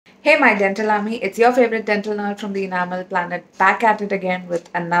Hey my dental army, it's your favorite dental nerd from the enamel planet back at it again with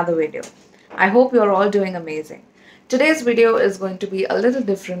another video. I hope you're all doing amazing. Today's video is going to be a little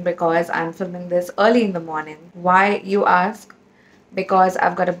different because I'm filming this early in the morning. Why, you ask? Because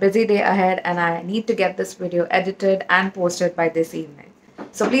I've got a busy day ahead and I need to get this video edited and posted by this evening.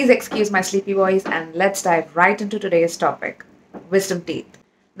 So please excuse my sleepy voice and let's dive right into today's topic, wisdom teeth.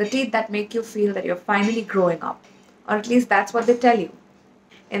 The teeth that make you feel that you're finally growing up, or at least that's what they tell you.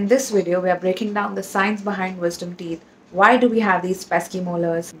 In this video, we are breaking down the science behind wisdom teeth. Why do we have these pesky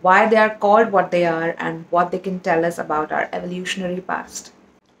molars? Why they are called what they are and what they can tell us about our evolutionary past.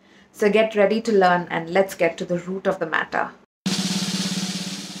 So get ready to learn and let's get to the root of the matter.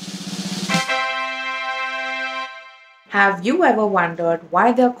 Have you ever wondered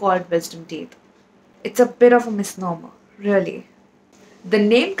why they are called wisdom teeth? It's a bit of a misnomer, really. The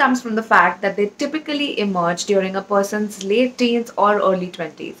name comes from the fact that they typically emerge during a person's late teens or early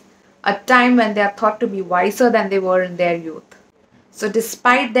 20s, a time when they are thought to be wiser than they were in their youth. So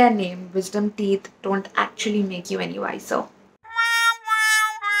despite their name, wisdom teeth don't actually make you any wiser.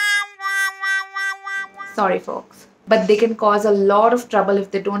 Sorry folks. But they can cause a lot of trouble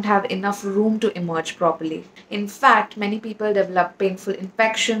if they don't have enough room to emerge properly. In fact, many people develop painful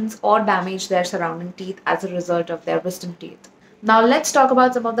infections or damage their surrounding teeth as a result of their wisdom teeth. Now let's talk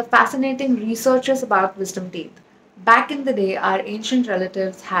about some of the fascinating researches about wisdom teeth. Back in the day, our ancient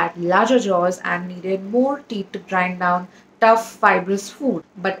relatives had larger jaws and needed more teeth to grind down tough, fibrous food.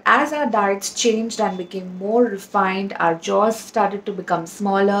 But as our diets changed and became more refined, our jaws started to become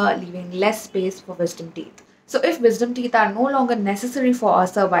smaller, leaving less space for wisdom teeth. So if wisdom teeth are no longer necessary for our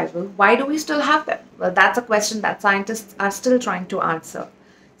survival, why do we still have them? Well, that's a question that scientists are still trying to answer.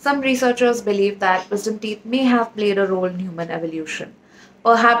 Some researchers believe that wisdom teeth may have played a role in human evolution,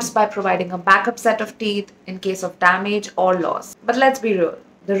 perhaps by providing a backup set of teeth in case of damage or loss. But let's be real.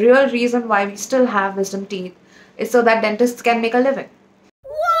 The real reason why we still have wisdom teeth is so that dentists can make a living.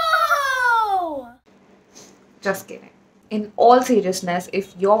 Whoa! Just kidding. In all seriousness,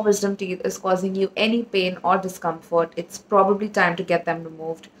 if your wisdom teeth is causing you any pain or discomfort, it's probably time to get them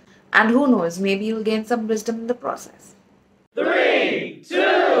removed. And who knows, maybe you'll gain some wisdom in the process. 3,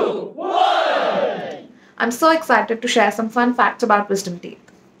 2, 1! I'm so excited to share some fun facts about wisdom teeth.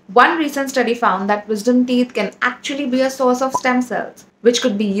 One recent study found that wisdom teeth can actually be a source of stem cells, which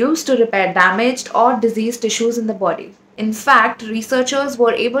could be used to repair damaged or diseased tissues in the body. In fact, researchers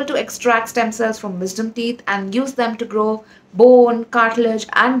were able to extract stem cells from wisdom teeth and use them to grow bone, cartilage,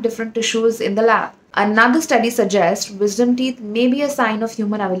 and different tissues in the lab. Another study suggests wisdom teeth may be a sign of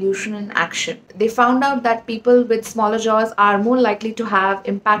human evolution in action. They found out that people with smaller jaws are more likely to have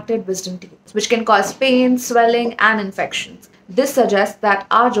impacted wisdom teeth, which can cause pain, swelling, and infections. This suggests that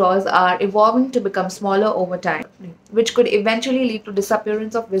our jaws are evolving to become smaller over time, which could eventually lead to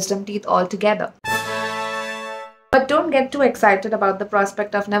disappearance of wisdom teeth altogether. But don't get too excited about the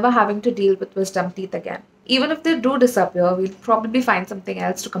prospect of never having to deal with wisdom teeth again. Even if they do disappear, we'll probably find something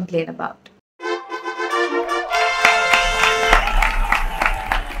else to complain about.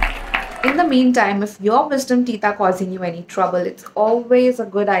 In the meantime, if your wisdom teeth are causing you any trouble, it's always a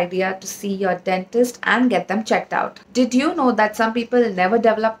good idea to see your dentist and get them checked out. Did you know that some people never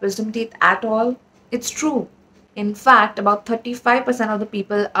develop wisdom teeth at all? It's true. In fact, about 35% of the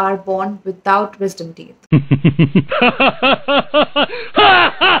people are born without wisdom teeth.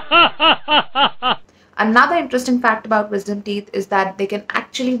 Another interesting fact about wisdom teeth is that they can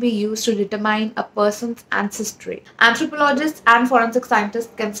actually be used to determine a person's ancestry. Anthropologists and forensic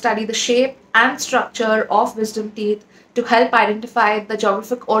scientists can study the shape and structure of wisdom teeth to help identify the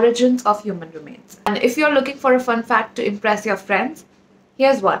geographic origins of human remains. And if you're looking for a fun fact to impress your friends,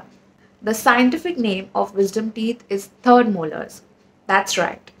 here's one. The scientific name of wisdom teeth is third molars. That's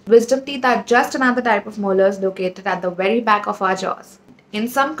right. Wisdom teeth are just another type of molars located at the very back of our jaws. In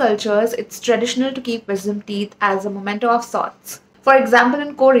some cultures, it's traditional to keep wisdom teeth as a memento of sorts. For example,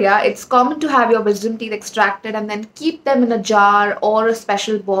 in Korea, it's common to have your wisdom teeth extracted and then keep them in a jar or a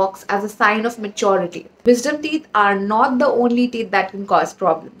special box as a sign of maturity. Wisdom teeth are not the only teeth that can cause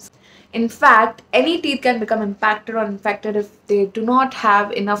problems. In fact, any teeth can become impacted or infected if they do not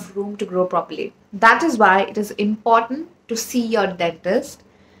have enough room to grow properly. That is why it is important to see your dentist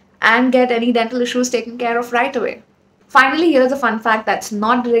and get any dental issues taken care of right away. Finally, here's a fun fact that's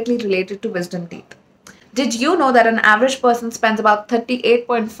not directly related to wisdom teeth. Did you know that an average person spends about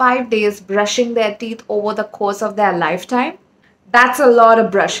 38.5 days brushing their teeth over the course of their lifetime? That's a lot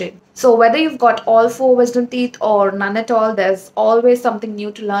of brushing. So whether you've got all 4 wisdom teeth or none at all, there's always something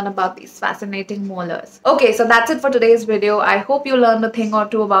new to learn about these fascinating molars. Okay, so that's it for today's video. I hope you learned a thing or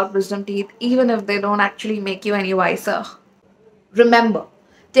two about wisdom teeth, even if they don't actually make you any wiser. Remember,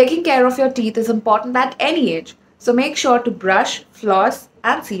 Taking care of your teeth is important at any age, so make sure to brush, floss,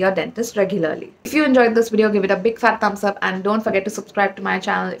 and see your dentist regularly. If you enjoyed this video, give it a big fat thumbs up and don't forget to subscribe to my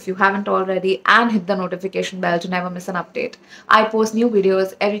channel if you haven't already and hit the notification bell to never miss an update. I post new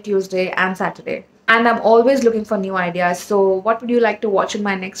videos every Tuesday and Saturday. And I'm always looking for new ideas, so what would you like to watch in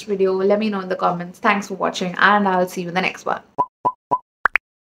my next video? Let me know in the comments. Thanks for watching and I'll see you in the next one.